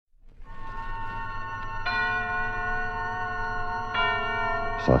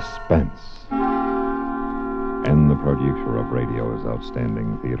Suspense. And the producer of radio's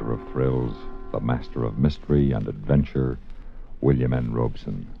outstanding theater of thrills, the master of mystery and adventure, William N.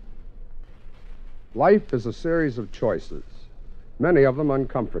 Robeson. Life is a series of choices, many of them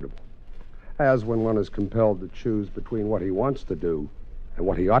uncomfortable, as when one is compelled to choose between what he wants to do and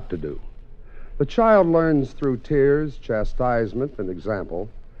what he ought to do. The child learns through tears, chastisement, and example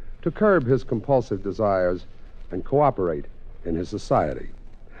to curb his compulsive desires and cooperate in his society.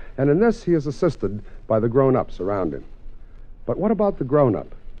 And in this, he is assisted by the grown-ups around him. But what about the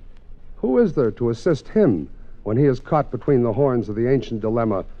grown-up? Who is there to assist him when he is caught between the horns of the ancient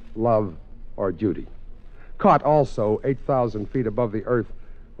dilemma, love or duty? Caught also 8,000 feet above the earth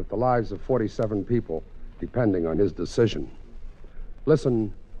with the lives of 47 people depending on his decision.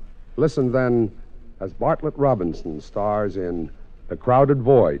 Listen then as Bartlett Robinson stars in The Crowded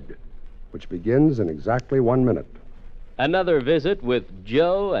Void, which begins in exactly 1 minute. Another visit with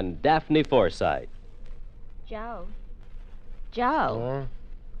Joe and Daphne Forsythe. Joe.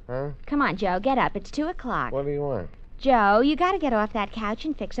 Huh? Come on, Joe, get up. It's 2 o'clock. What do you want? Joe, you got to get off that couch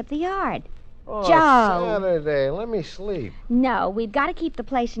and fix up the yard. Oh, Joe. Saturday. Let me sleep. No, we've got to keep the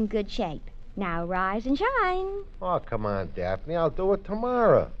place in good shape. Now rise and shine. Oh, come on, Daphne. I'll do it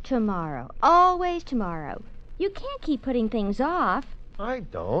tomorrow. Tomorrow. Always tomorrow. You can't keep putting things off. I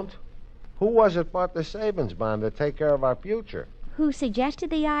don't. Who was it bought the savings bond to take care of our future? Who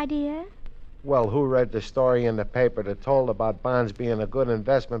suggested the idea? Well, who read the story in the paper that told about bonds being a good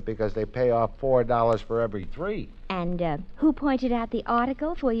investment because they pay off $4 for every 3? And who pointed out the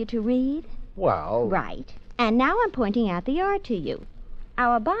article for you to read? Well... Right. And now I'm pointing out the art to you.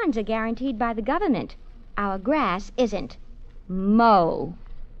 Our bonds are guaranteed by the government. Our grass isn't. Mow.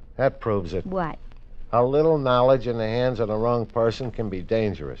 That proves it. What? A little knowledge in the hands of the wrong person can be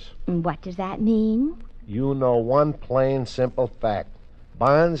dangerous. And what does that mean? You know one plain, simple fact.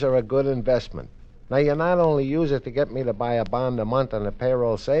 Bonds are a good investment. Now, you not only use it to get me to buy a bond a month on a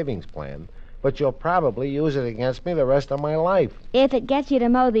payroll savings plan, but you'll probably use it against me the rest of my life. If it gets you to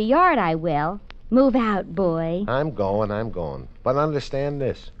mow the yard, I will. Move out, boy. I'm going. But understand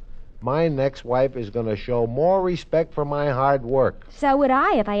this. My next wife is going to show more respect for my hard work. So would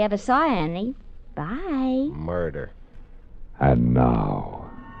I if I ever saw any. Bye. Murder. And now,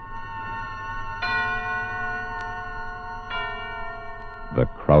 The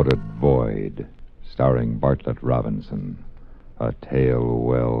Crowded Void, starring Bartlett Robinson. A tale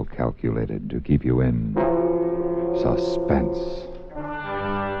well calculated to keep you in suspense.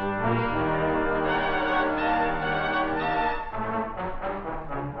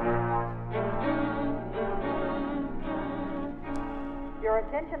 Your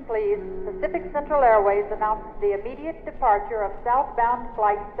attention, please. Pacific Central Airways announces the immediate departure of southbound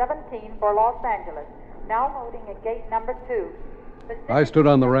Flight 17 for Los Angeles, now loading at gate number 2. I stood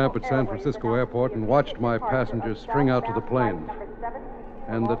on the ramp at San Francisco Airport and watched my passengers string out to the plane.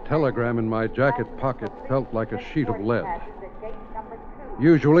 And the telegram in my jacket pocket felt like a sheet of lead.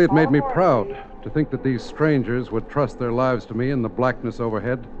 Usually it made me proud to think that these strangers would trust their lives to me in the blackness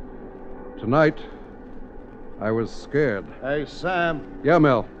overhead. Tonight, I was scared. Hey, Sam. Yeah,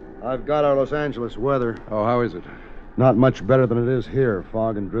 Mel. I've got our Los Angeles weather. Oh, how is it? Not much better than it is here.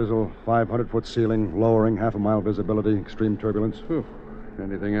 Fog and drizzle, 500-foot ceiling, lowering, half-a-mile visibility, extreme turbulence. Whew.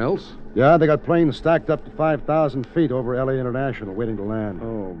 Anything else? Yeah, they got planes stacked up to 5,000 feet over L.A. International, waiting to land.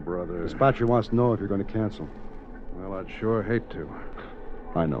 Oh, brother. Dispatcher wants to know if you're going to cancel. Well, I'd sure hate to.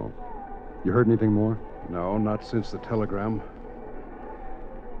 I know. You heard anything more? No, not since the telegram.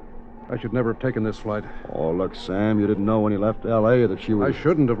 I should never have taken this flight. Oh, look, Sam, you didn't know when you left L.A. that she was... I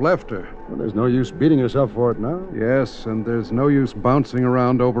shouldn't have left her. Well, there's no use beating yourself for it now. Yes, and there's no use bouncing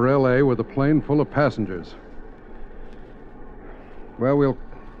around over L.A. with a plane full of passengers. Well, we'll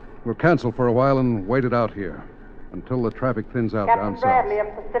cancel for a while and wait it out here until the traffic thins out Captain down Bradley south.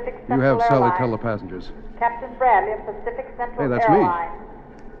 of Pacific Central You have Sally Airlines. tell the passengers. Captain Bradley of Pacific Central Hey, that's me. Airlines.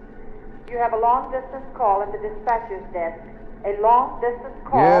 You have a long-distance call at the dispatcher's desk. A long-distance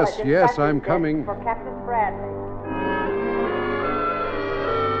call Yes, at yes, dispatcher's I'm desk coming. for Captain Bradley.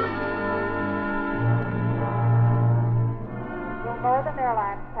 Will Northern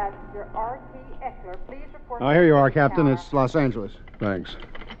Airlines passenger R.T. Eckler please report... Here you are, Captain. It's Los Angeles. Thanks.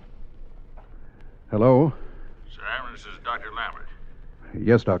 Hello? Sam, this is Dr. Lambert.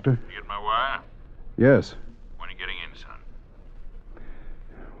 Yes, Doctor. You get my wire? Yes. When are you getting in, son?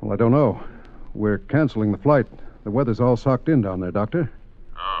 Well, I don't know. We're canceling the flight. The weather's all socked in down there, Doctor.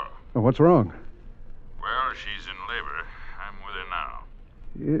 Oh. Oh, what's wrong? Well, she's in labor. I'm with her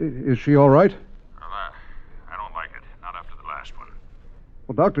now. Is she all right? Well, I don't like it. Not after the last one.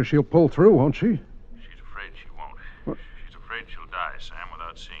 Well, Doctor, she'll pull through, won't she? She's afraid she won't. What? She's afraid she'll die, Sam,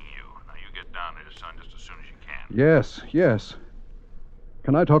 without Yes.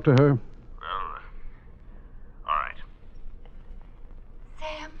 Can I talk to her? Well, all right.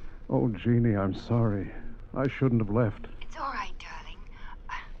 Sam, Oh, Jeannie, I'm sorry. I shouldn't have left. it's all right, darling.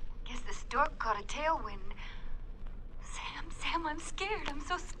 Guess the stork caught a tailwind. Sam, I'm scared. I'm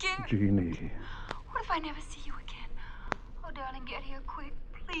so scared. Jeannie, What if I never see you again? Oh, darling, get here quick.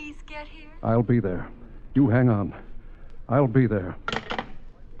 Please get here. I'll be there. You hang on. I'll be there.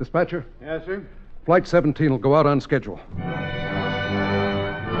 Dispatcher, Yes, sir? Flight 17 will go out on schedule.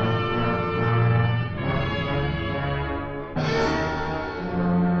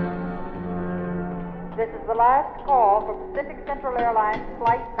 This is the last call for Pacific Central Airlines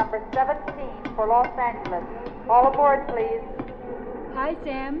flight number 17 for Los Angeles. All aboard, please. Hi,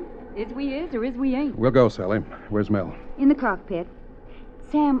 Sam. Is we is or is we ain't? We'll go, Sally. Where's Mel? In the cockpit.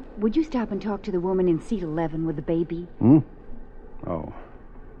 Sam, would you stop and talk to the woman in seat 11 with the baby? Oh.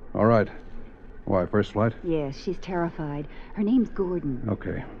 All right. Why, first flight? Yes, she's terrified. Her name's Gordon.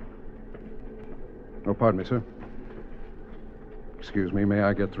 Okay. Oh, pardon me, sir. Excuse me. May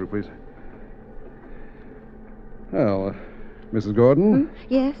I get through, please? Well, Mrs. Gordon?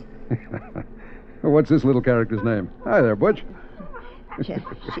 Yes? What's this little character's name? Hi there, Butch.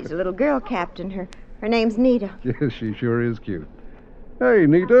 She's a little girl, Captain. Her name's Nita. Yes, she sure is cute. Hey,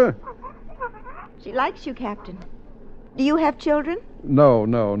 Nita. She likes you, Captain. Do you have children? No,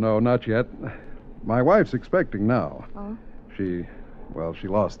 not yet. My wife's expecting now. Oh? She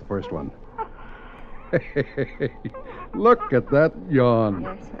lost the first one. Hey, look at that yawn.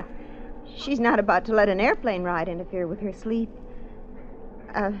 Yes. She's not about to let an airplane ride interfere with her sleep.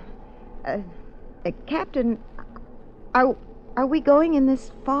 Captain, are we going in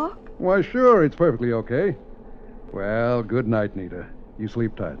this fog? Why, sure, it's perfectly okay. Well, good night, Nita. You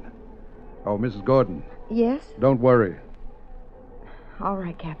sleep tight. Oh, Mrs. Gordon, Yes? don't worry. All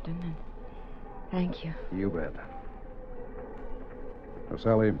right, Captain. And thank you. You bet. Now,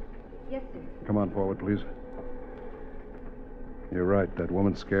 Sally, Yes, sir. come on forward, please. You're right. That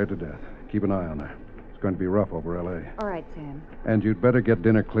woman's scared to death. Keep an eye on her. It's going to be rough over L.A. All right, Sam. And you'd better get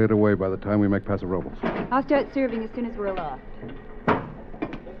dinner cleared away by the time we make Paso Robles. I'll start serving as soon as we're aloft.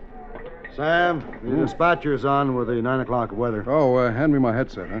 Sam, The dispatcher's on with the 9 o'clock weather. Oh, hand me my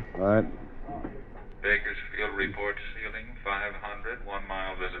headset, huh? All right. Bakersfield reports ceiling 500, 1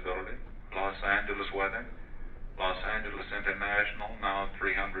 mile visibility. Los Angeles weather. Los Angeles International now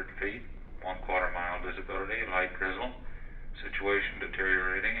 300 feet, 1/4 mile visibility, light drizzle. Situation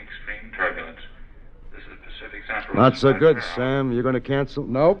deteriorating, extreme turbulence. This is Pacific Central. Not so good, Dispatcher. Sam. You're going to cancel?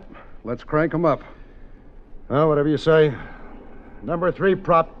 Nope. Let's crank 'em up. Well, whatever you say. Number 3,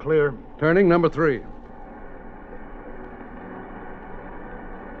 prop clear. Turning number 3.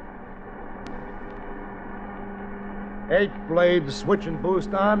 Eight blades, switch and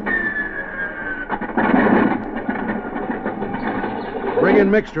boost on. Bring in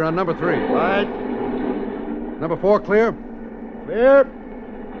mixture on number 3. Right. Number 4 clear. Clear.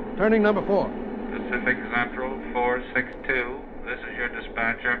 Turning number 4. Pacific Central 462. This is your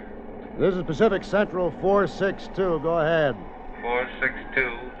dispatcher. This is Pacific Central 462. Go ahead.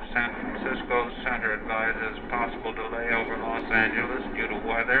 462, San Francisco Center advises possible delay over Los Angeles due to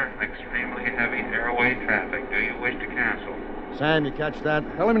weather and extremely heavy airway traffic. Do you wish to cancel? Sam, you catch that?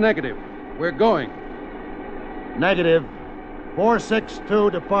 Tell him negative. We're going. Negative.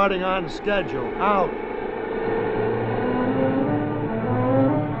 462 departing on schedule. Out.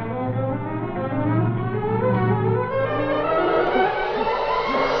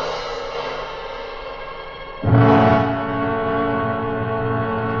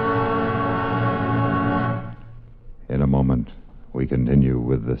 In a moment, we continue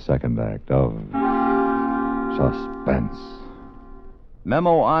with the second act of Suspense.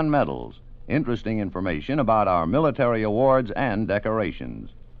 Memo on medals. Interesting information about our military awards and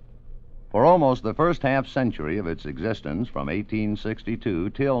decorations. For almost the first half century of its existence, from 1862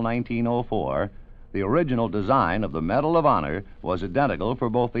 till 1904, the original design of the Medal of Honor was identical for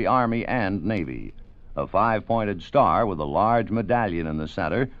both the Army and Navy. A 5-pointed star with a large medallion in the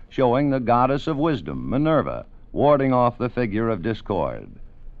center showing the goddess of wisdom, Minerva, warding off the figure of discord.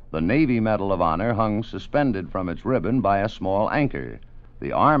 The Navy Medal of Honor hung suspended from its ribbon by a small anchor.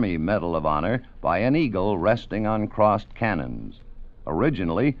 The Army Medal of Honor by an eagle resting on crossed cannons.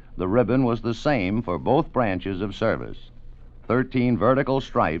 Originally, the ribbon was the same for both branches of service. 13 vertical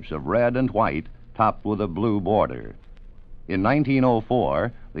stripes of red and white topped with a blue border. In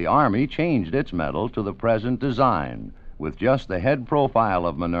 1904, the Army changed its medal to the present design, with just the head profile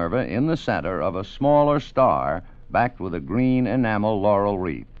of Minerva in the center of a smaller star backed with a green enamel laurel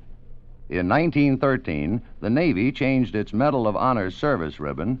wreath. In 1913, the Navy changed its Medal of Honor service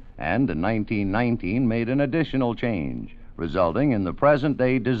ribbon, and in 1919 made an additional change, resulting in the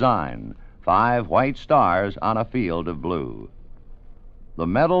present-day design, 5 white stars on a field of blue. The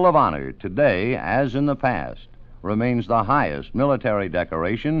Medal of Honor, today as in the past, remains the highest military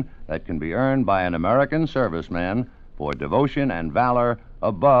decoration that can be earned by an American serviceman for devotion and valor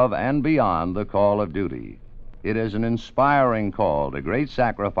above and beyond the call of duty. It is an inspiring call to great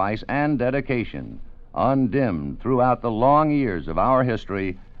sacrifice and dedication, undimmed throughout the long years of our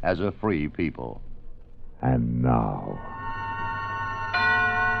history as a free people. And now,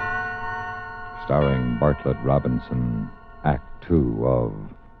 starring Bartlett Robinson, Act Two of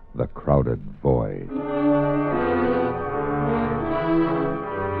The Crowded Void.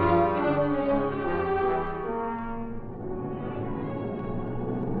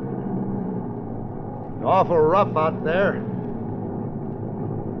 Awful rough out there.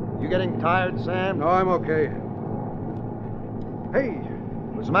 You getting tired, Sam? No, I'm okay. Hey,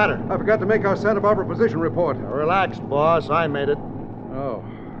 What's the matter? I forgot to make our Santa Barbara position report. Now, relax, boss. I made it. Oh.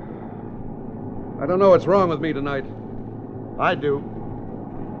 I don't know what's wrong with me tonight. I do.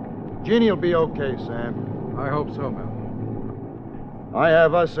 Jeannie'll be okay, Sam. I hope so, Mel. I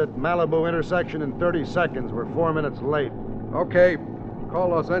have us at Malibu intersection in 30 seconds. We're 4 minutes late. Okay. Call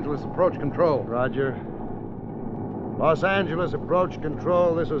Los Angeles Approach Control. Roger. Los Angeles Approach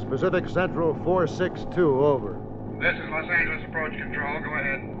Control. This is Pacific Central 462. Over. This is Los Angeles Approach Control. Go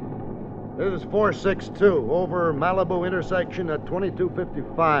ahead. This is 462. Over Malibu intersection at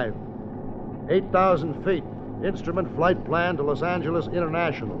 2255. 8,000 feet. Instrument flight plan to Los Angeles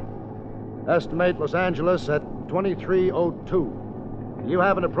International. Estimate Los Angeles at 2302. You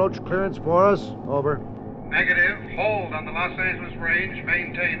have an approach clearance for us? Over. Negative. Hold on the Los Angeles range.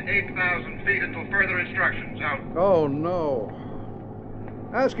 Maintain 8,000 feet until further instructions. Out. Oh, no.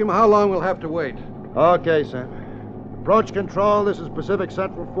 Ask him how long we'll have to wait. Okay, Sam. Approach control, this is Pacific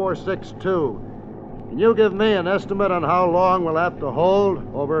Central 462. Can you give me an estimate on how long we'll have to hold?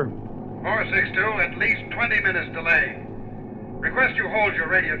 Over. 462, at least 20 minutes delay. Request you hold your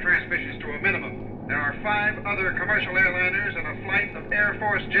radio transmissions to a minimum. There are 5 other commercial airliners and a flight of Air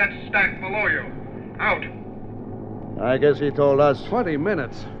Force jets stacked below you. Out. I guess he told us. 20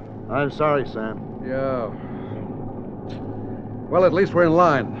 minutes. I'm sorry, Sam. Yeah. Well, at least we're in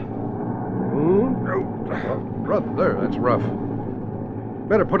line. Hmm? Oh, brother, that's rough.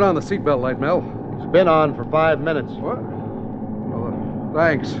 Better put on the seatbelt light, Mel. It's been on for 5 minutes. What? Well,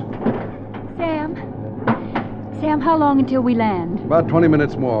 thanks. Sam, how long until we land? About 20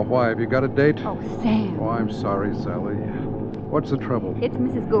 minutes more. Why, have you got a date? Oh, Sam. Oh, I'm sorry, Sally. What's the trouble? It's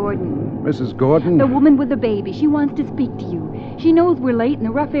Mrs. Gordon. Mrs. Gordon? The woman with the baby. She wants to speak to you. She knows we're late and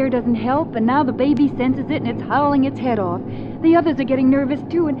the rough air doesn't help, and now the baby senses it and it's howling its head off. The others are getting nervous,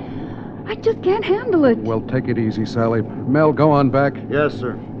 too, and I just can't handle it. Well, take it easy, Sally. Mel, go on back. Yes,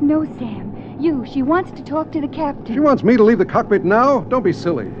 sir. No, Sam. She wants to talk to the captain. She wants me to leave the cockpit now? Don't be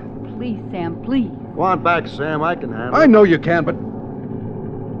silly. Please, Sam, please. Go on back, Sam. I can handle it. I know you can, but...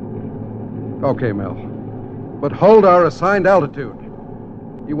 Okay, Mel. But hold our assigned altitude.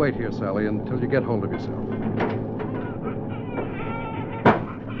 You wait here, Sally, until you get hold of yourself.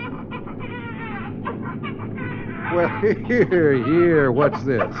 Well, here, what's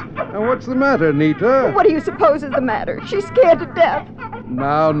this? Now, what's the matter, Nita? What do you suppose is the matter? She's scared to death.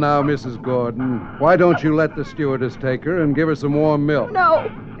 Now, Mrs. Gordon, why don't you let the stewardess take her and give her some warm milk? No.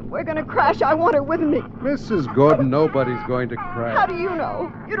 If we're going to crash, I want her with me. Mrs. Gordon, nobody's going to crash. How do you know?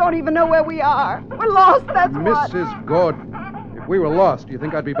 You don't even know where we are. We're lost, that's what. Mrs. Gordon, if we were lost, do you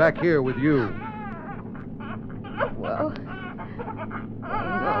think I'd be back here with you? Well,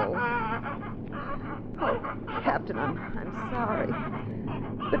 no. Oh, Captain, I'm sorry.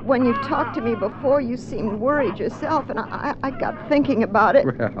 But when you talked to me before, you seemed worried yourself, and I got thinking about it.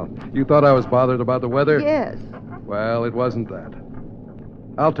 Well, you thought I was bothered about the weather? Yes. Well, it wasn't that.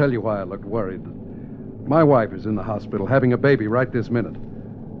 I'll tell you why I looked worried. My wife is in the hospital having a baby right this minute.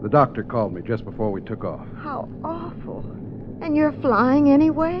 The doctor called me just before we took off. How awful. And you're flying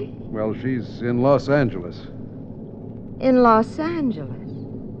anyway? Well, she's in Los Angeles. In Los Angeles?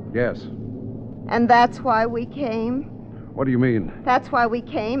 Yes. And that's why we came? What do you mean? That's why we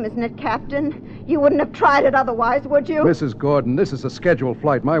came, isn't it, Captain? You wouldn't have tried it otherwise, would you? Mrs. Gordon, this is a scheduled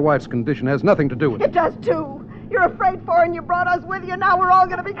flight. My wife's condition has nothing to do with it. It does, too. You're afraid for her and you brought us with you. Now we're all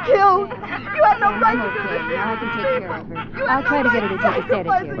going to be killed. You had no right to do this. Now I can take care of her. I'll try to get her to take a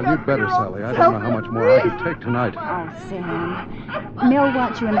sedative. Well, you'd better, Sally. I don't know how much more I could take tonight. Oh, Sam. Mel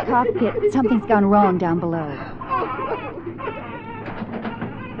wants you in the cockpit. Something's gone wrong down below.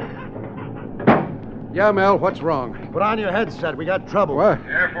 Yeah, Mel, what's wrong? Put on your headset. We got trouble. What?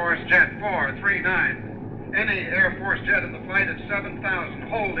 Air Force Jet 439. Any Air Force jet in the flight at 7,000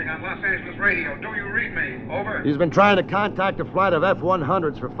 holding on Los Angeles radio. Do you read me? Over. He's been trying to contact a flight of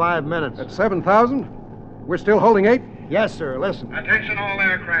F-100s for 5 minutes. At 7,000? We're still holding 8? Yes, sir. Listen. Attention all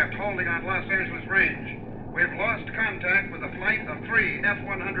aircraft holding on Los Angeles range. We've lost contact with a flight of 3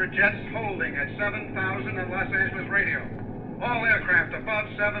 F-100 jets holding at 7,000 on Los Angeles radio. All aircraft above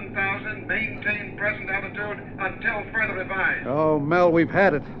 7,000 maintain present altitude until further advised. Oh, Mel, we've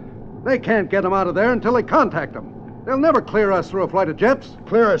had it. They can't get them out of there until they contact them. They'll never clear us through a flight of jets.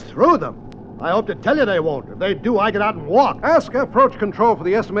 Clear us through them? I hope to tell you they won't. If they do, I get out and walk. Ask approach control for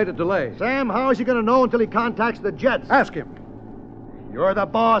the estimated delay. Sam, how is he going to know until he contacts the jets? Ask him. You're the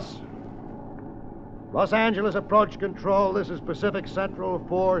boss. Los Angeles approach control. This is Pacific Central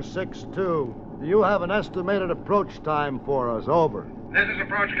 462. Do you have an estimated approach time for us? Over. This is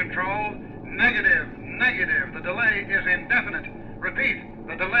approach control. Negative. The delay is indefinite. Repeat,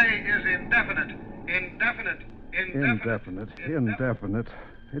 the delay is indefinite. Indefinite.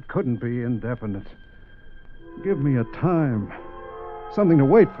 It couldn't be indefinite. Give me a time. Something to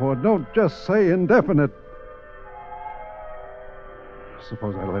wait for. Don't just say indefinite.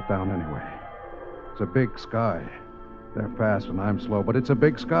 Suppose I let down anyway. It's a big sky. They're fast and I'm slow, but it's a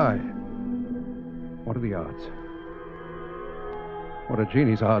big sky. What are the odds? What are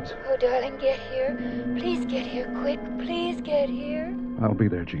Jeannie's odds? Oh, darling, get here. Please get here quick. Please get here. I'll be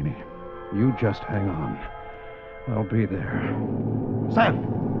there, Jeannie. You just hang on. I'll be there. Sam!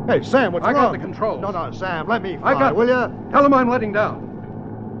 Hey, Sam, what's wrong? I got the controls. No, Sam, let me fly, I got... will you? Tell him I'm letting down.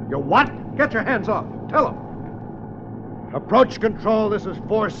 You what? Get your hands off. Tell him. Approach control, this is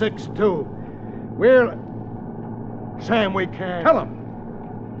 462. We're... Sam, we can't. Tell him.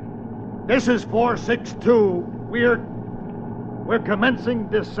 This is 462. We're commencing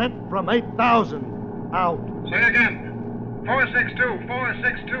descent from 8,000 out. Say again.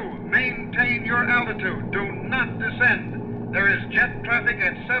 462. Maintain your altitude. Do not descend. There is jet traffic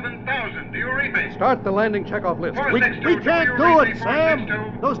at 7,000. Do you read me? Start the landing checkoff list. We can't do it, Sam.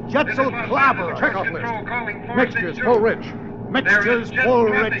 Those jets will clobber us. Checkoff list. Mixtures full rich. Mixtures full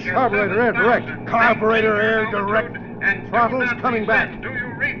rich. Carburetor air direct. Carburetor air direct. And throttles coming back. Do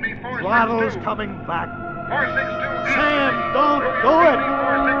you read me? 462. Throttles coming back. 462. Sam, don't do it.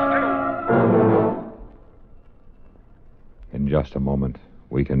 462. In just a moment,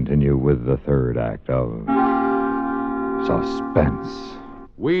 we continue with the third act of Suspense.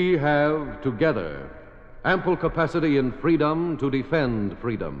 We have, together, ample capacity and freedom to defend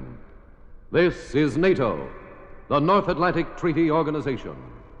freedom. This is NATO, the North Atlantic Treaty Organization.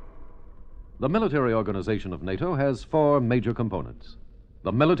 The military organization of NATO has 4 major components.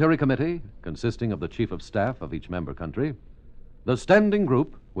 The Military Committee, consisting of the Chief of Staff of each member country. The Standing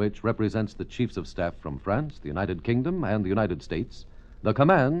Group, which represents the Chiefs of Staff from France, the United Kingdom, and the United States. The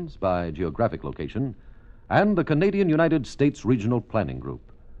Commands, by geographic location. And the Canadian United States Regional Planning Group.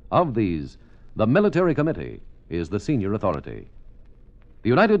 Of these, the Military Committee is the senior authority. The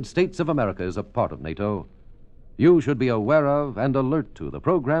United States of America is a part of NATO. You should be aware of and alert to the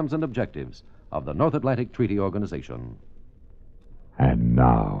programs and objectives of the North Atlantic Treaty Organization. And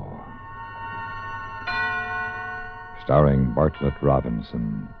now, starring Bartlett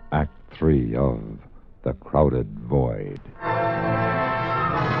Robinson, Act 3 of The Crowded Void.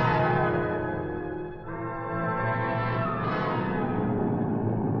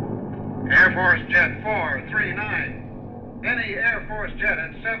 Air Force Jet 439. Any Air Force jet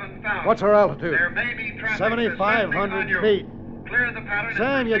at 7,000. What's our altitude? There may be traffic 7,500 feet. Clear the pattern.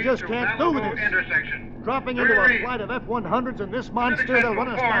 Sam, you just can't do this. Intersection. Dropping into a flight of F-100s and this monster, they'll run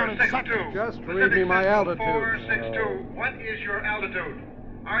us down in seconds. Just read me my altitude. 462. What is your altitude?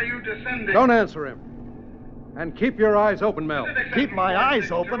 Are you descending? Don't answer him. And keep your eyes open, Mel. Keep my eyes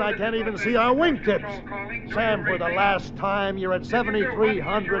open? I can't even see our wingtips. Sam, for the last time, you're at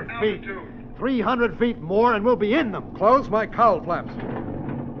 7,300 feet. 300 feet more and we'll be in them. Close my cowl flaps.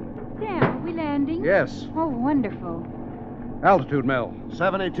 Sam, are we landing? Yes. Oh, wonderful. Altitude, Mel.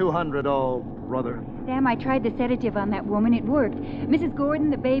 7,200, oh, brother. Sam, I tried the sedative on that woman. It worked. Mrs. Gordon,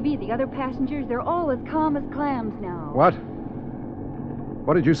 the baby, the other passengers, they're all as calm as clams now. What?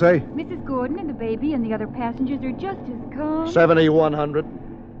 What did you say? Mrs. Gordon and the baby and the other passengers are just as calm. 7,100.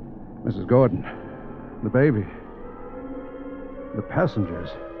 Mrs. Gordon, the baby, the passengers.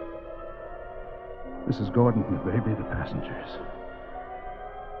 Mrs. Gordon and the baby, the passengers.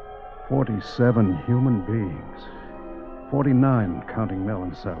 47 human beings. 49 counting Mel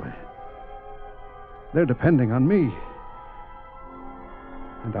and Sally. They're depending on me.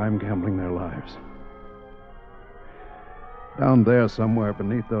 And I'm gambling their lives. Down there somewhere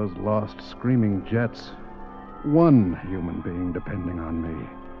beneath those lost, screaming jets, one human being depending on me.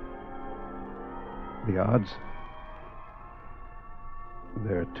 The odds?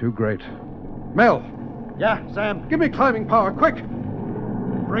 They're too great. Mel! Yeah, Sam? Give me climbing power, quick!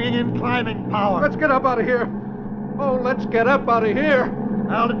 Bringing in climbing power. Let's get up out of here. Oh, let's get up out of here.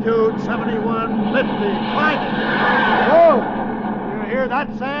 Altitude 7150. Climbing. Whoa! You hear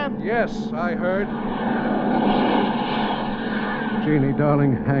that, Sam? Yes, I heard. Jeannie,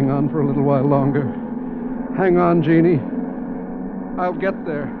 darling, hang on for a little while longer. Hang on, Jeannie. I'll get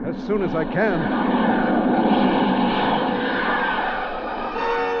there as soon as I can.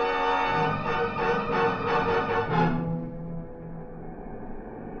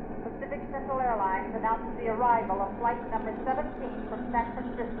 Announces the arrival of flight number 17 from San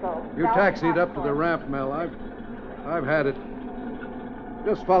Francisco. You taxied up to the ramp, Mel. I've had it.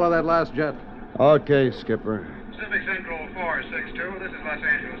 Just follow that last jet. Okay, Skipper. Pacific Central 462, this is Los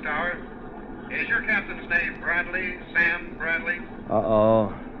Angeles Tower. Is your captain's name Bradley? Sam Bradley?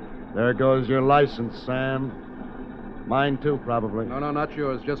 Uh-oh. There goes your license, Sam. Mine, too, probably. No, not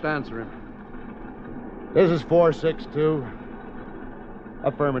yours. Just answer him. This is 462.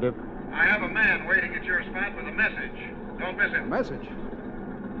 Affirmative. I have a man waiting at your spot with a message. Don't miss it. Message?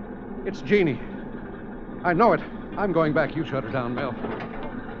 It's Jeannie. I know it. I'm going back. You shut her down, Mel.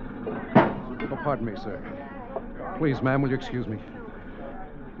 Oh, pardon me, sir. Please, ma'am, will you excuse me?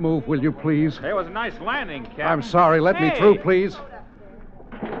 Move, will you, please? It was a nice landing, Captain. I'm sorry. Let me through, please.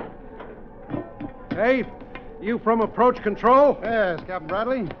 Hey, you from approach control? Yes, Captain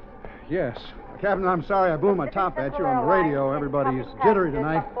Bradley? Yes. Captain, I'm sorry I blew my top at you on the radio. Everybody's jittery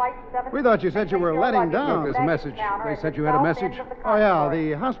tonight. We thought you said you were letting down. Look, there's a message. They said you had a message. Oh, yeah,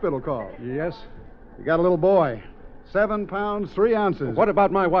 the hospital call. Yes? You got a little boy. 7 pounds, 3 ounces. What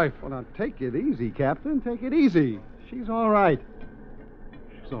about my wife? Well, now, take it easy, Captain. Take it easy. She's all right.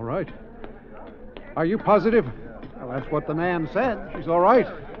 She's all right? Are you positive? Well, that's what the man said. She's all right.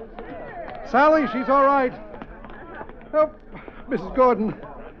 Sally, she's all right. Oh, Mrs. Gordon.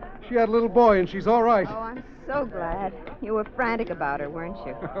 She had a little boy, and she's all right. Oh, I'm so glad. You were frantic about her, weren't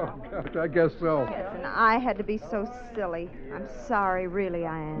you? Oh, God, I guess so. Yes, and I had to be so silly. I'm sorry, really,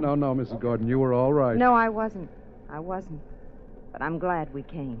 I am. No, Mrs. Gordon, you were all right. No, I wasn't. But I'm glad we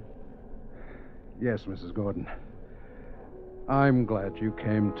came. Yes, Mrs. Gordon. I'm glad you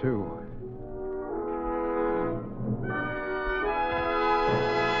came, too.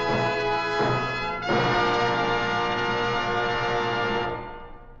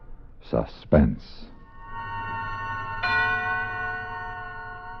 Suspense,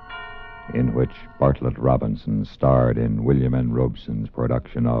 in which Bartlett Robinson starred in William N. Robeson's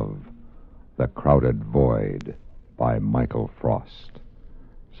production of The Crowded Void by Michael Frost.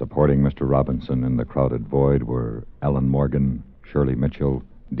 Supporting Mr. Robinson in The Crowded Void were Ellen Morgan, Shirley Mitchell,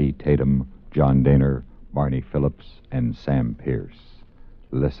 Dee Tatum, John Daner, Barney Phillips, and Sam Pierce.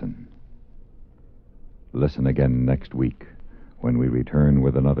 Listen. Listen again next week, when we return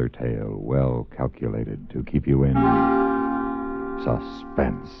with another tale well calculated to keep you in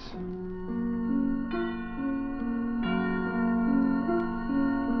suspense.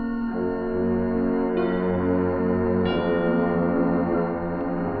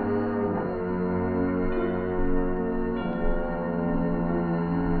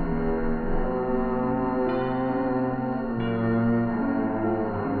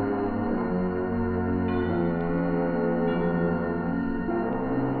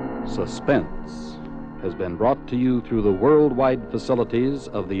 Suspense has been brought to you through the worldwide facilities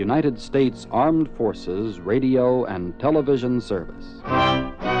of the United States Armed Forces Radio and Television Service.